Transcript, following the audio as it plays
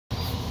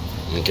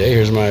Okay,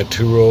 here's my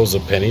 2 rolls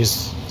of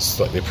pennies,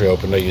 slightly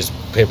pre-opened. I use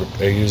paper.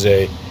 I use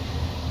a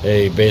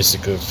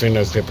basic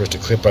fingernail clippers to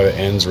clip by the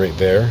ends right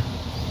there,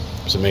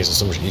 so it makes it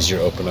so much easier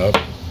to open up.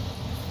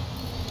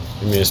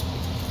 I mean, it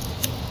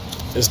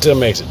still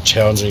makes it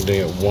challenging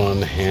doing it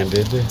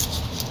one-handed.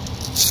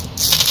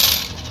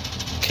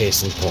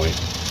 Case in point.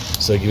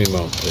 So give me a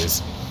moment,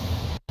 please.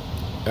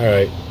 All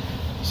right.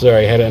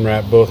 Sorry, I had to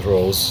unwrap both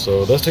rolls.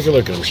 So let's take a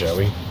look at them, shall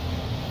we?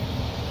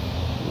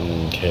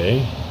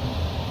 Okay.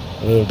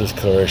 A little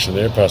discoloration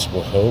there.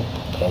 Possible hope.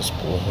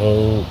 Possible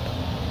hope.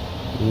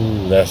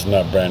 Ooh, that's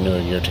not brand new.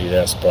 I guarantee you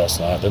that's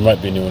possible not. There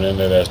might be a new one in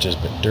there that's just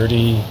a bit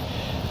dirty.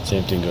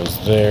 Same thing goes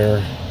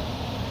there.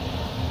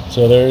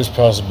 So there is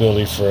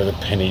possibility for the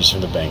pennies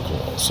from the bank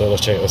roll. So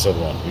let's check this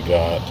other one. We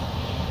got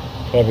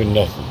probably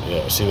nothing.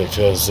 Yeah, see, like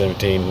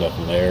 2017,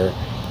 nothing there.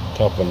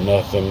 Top one,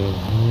 nothing.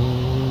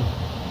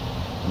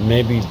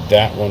 Maybe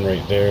that one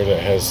right there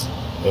that has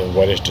a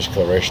whitish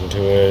discoloration to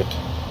it.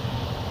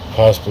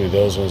 Possibly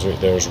those ones right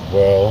there as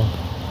well.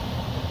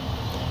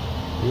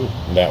 Ooh,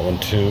 that one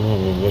too. I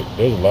mean, look,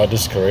 there's a lot of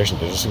discoloration.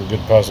 There's some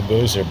good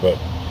possibilities here, but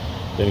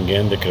then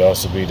again, there could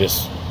also be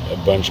just a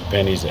bunch of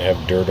pennies that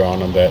have dirt on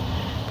them that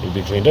need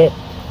to be cleaned up.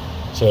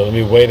 So let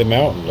me weigh them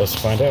out and let's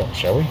find out,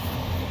 shall we?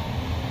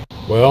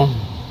 Well,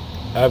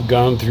 I've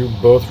gone through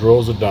both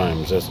rolls of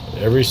dimes. That's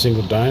every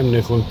single dime,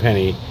 nickel, and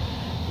penny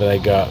that I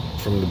got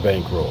from the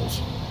bank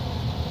rolls.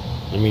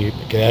 I mean,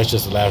 that's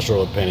just the last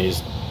roll of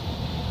pennies,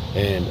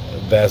 and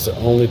that's the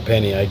only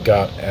penny I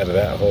got out of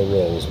that whole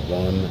roll was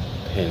 1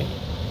 penny.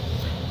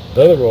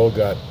 The other roll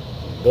got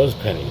those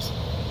pennies.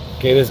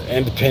 Okay, this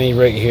end penny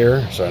right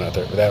here, sorry, not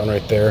there, that one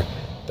right there,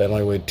 that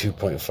only weighed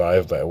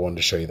 2.5, but I wanted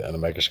to show you that on the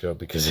microscope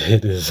because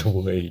it is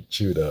way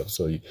chewed up.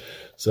 So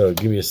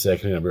give me a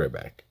second and I'll be right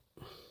back.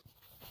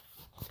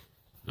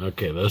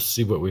 Okay, let's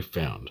see what we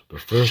found.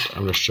 But first,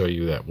 I'm going to show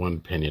you that 1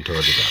 penny I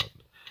told you about.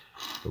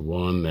 The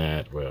one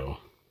that,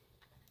 well,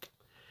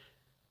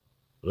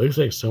 it looks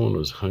like someone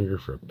was hungry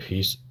for a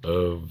piece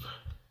of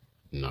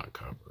not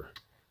copper.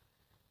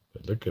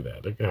 But look at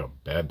that. Look at how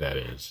bad that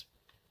is.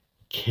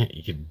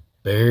 You can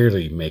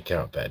barely make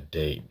out that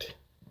date.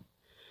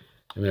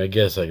 I mean, I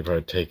guess I could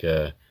probably take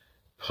a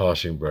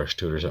polishing brush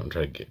to it or something,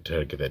 try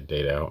to get that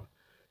date out,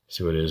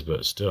 see what it is.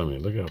 But still, I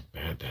mean, look how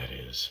bad that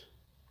is.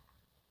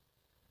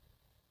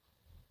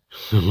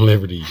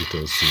 Liberty, you get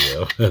those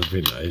CL. That'd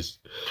be nice.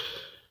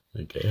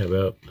 Okay, how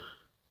about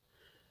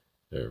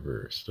the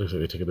reverse? Looks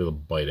like they took a little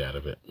bite out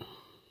of it.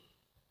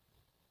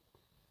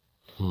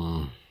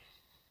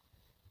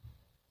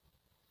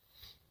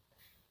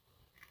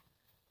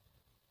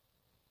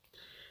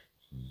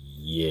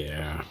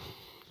 Yeah.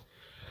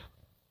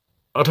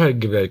 I'll try to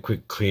give that a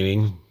quick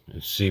cleaning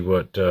and see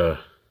what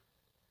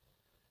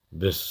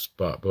this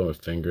spot below my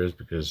finger is,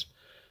 because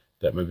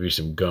that might be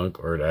some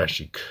gunk, or it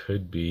actually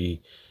could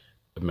be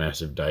a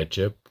massive dye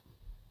chip.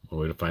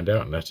 One way to find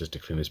out, and that's just to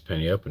clean this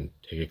penny up and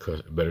take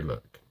a better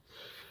look.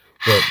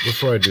 But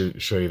before I do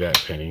show you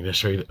that penny, let's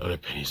show you the other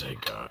pennies I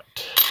got.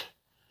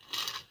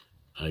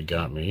 I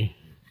got me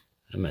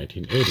a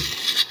 1980.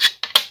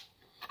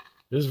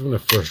 This is from the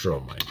first roll,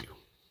 mind you.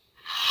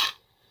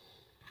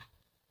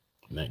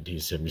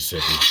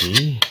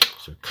 1977D,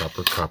 so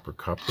copper.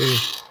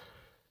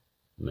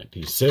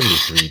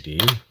 1973D.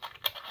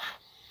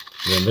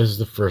 Then this is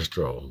the first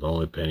roll, the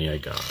only penny I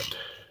got.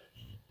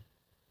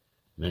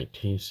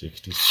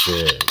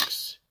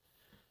 1966.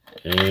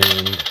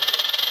 And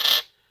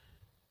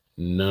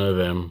none of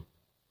them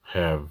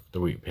have the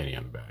wheat penny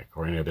on the back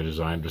or any other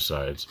design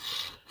besides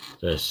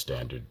the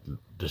standard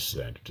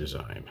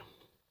design.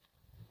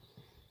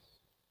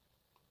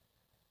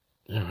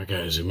 Now I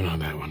gotta zoom in on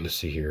that one. Let's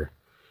see here.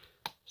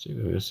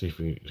 Let's see if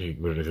we take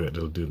a look at that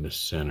little dude in the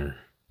center.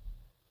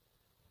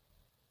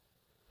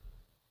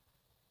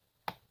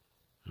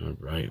 All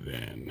right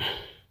then.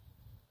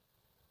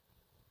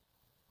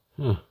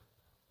 Huh.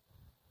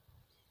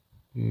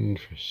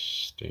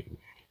 Interesting.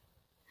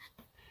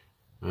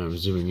 I'm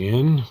zooming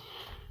in.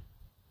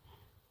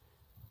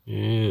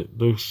 It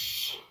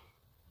looks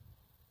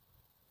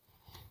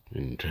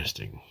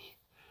interesting.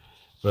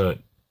 But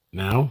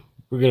now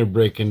we're going to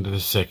break into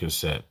the second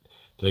set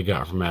that I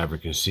got from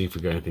Maverick and see if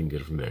we got anything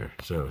good from there.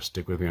 So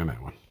stick with me on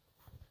that one.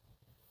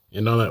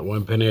 And on that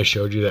 1 penny I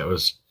showed you that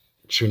was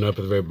shooting up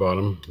at the very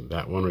bottom,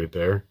 that one right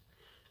there,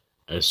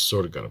 I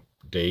sort of got a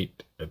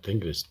date. I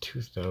think it is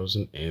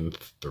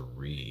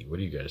 2003. What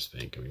do you guys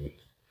think? I mean,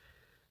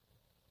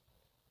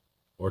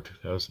 or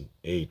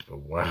 2008, but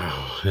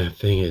wow, that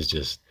thing is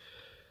just,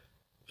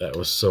 that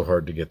was so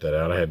hard to get that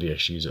out. I had to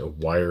actually use a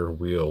wire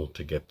wheel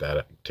to get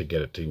that, to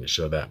get it to even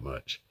show that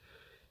much.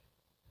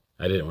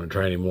 I didn't want to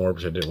try anymore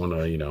because I didn't want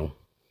to, you know,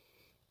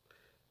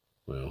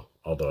 well,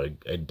 although I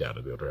doubt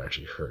I'd be able to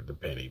actually hurt the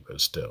penny, but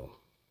still.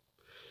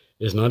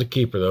 It's not a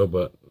keeper though,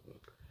 but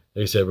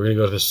like I said, we're going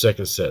to go to the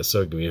second set,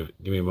 so give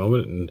me a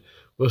moment and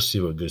we'll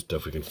see what good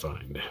stuff we can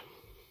find.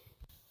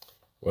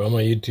 Well,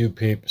 my YouTube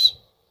peeps,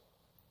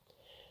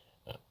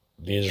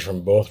 these are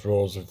from both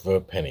rolls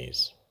of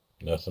pennies.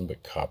 Nothing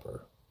but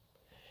copper.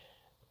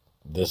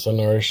 This one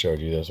I already showed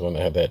you. This one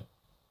that had that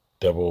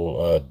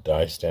double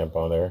die stamp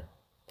on there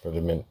for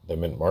the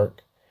mint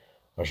mark.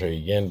 I'll show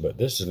you again, but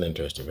this is an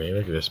interesting penny.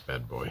 Look at this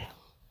bad boy.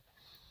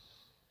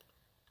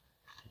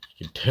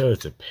 You can tell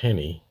it's a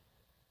penny.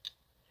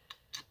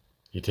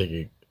 You take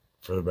it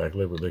further back,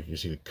 look, you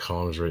see the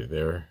columns right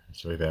there.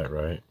 It's like that,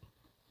 right?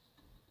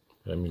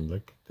 I mean,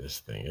 look at this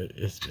thing.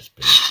 It's just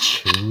been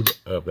chewed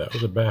up. That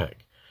was the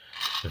back.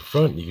 The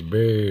front you can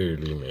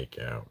barely make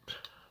out.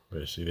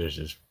 But see, there's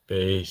his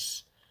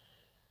face.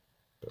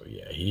 But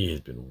yeah, he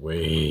has been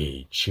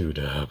way chewed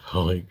up.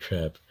 Holy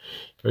crap.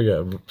 I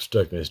got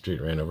stuck in the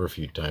street, ran over a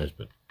few times,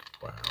 but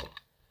wow.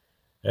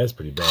 That's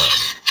pretty bad.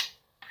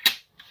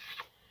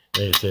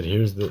 Like I said,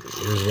 here's what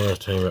I was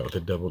talking about with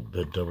the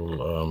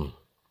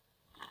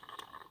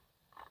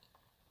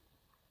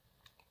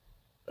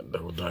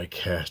double die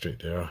cast right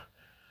there.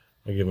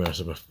 I give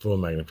myself a full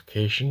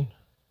magnification.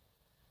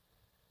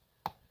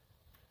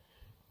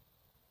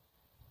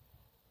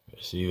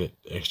 See that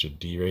extra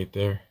D right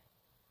there?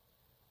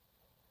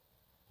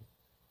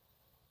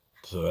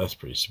 So that's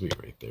pretty sweet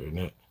right there, isn't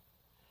it?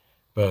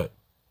 But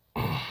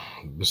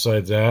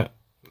besides that,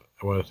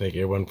 I want to thank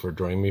everyone for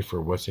joining me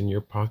for What's in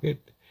Your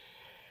Pocket.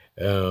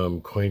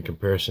 Coin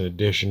comparison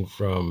edition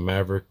from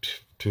Maverick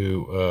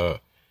to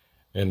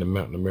and the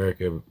Mountain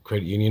America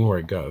Credit Union, where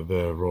I got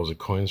the rolls of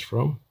coins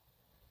from.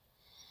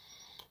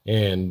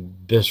 And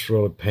this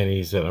roll of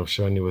pennies that I'm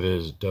showing you with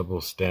his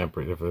double stamp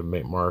right there for the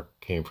mint mark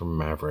came from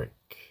Maverick.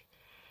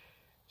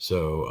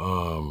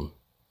 So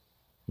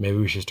maybe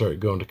we should start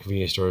going to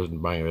convenience stores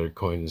and buying other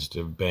coins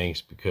instead of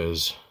banks,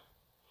 because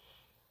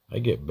I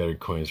get better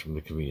coins from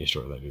the convenience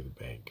store than I do the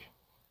bank.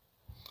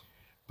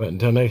 But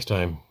until next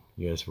time,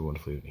 you guys have a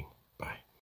wonderful evening.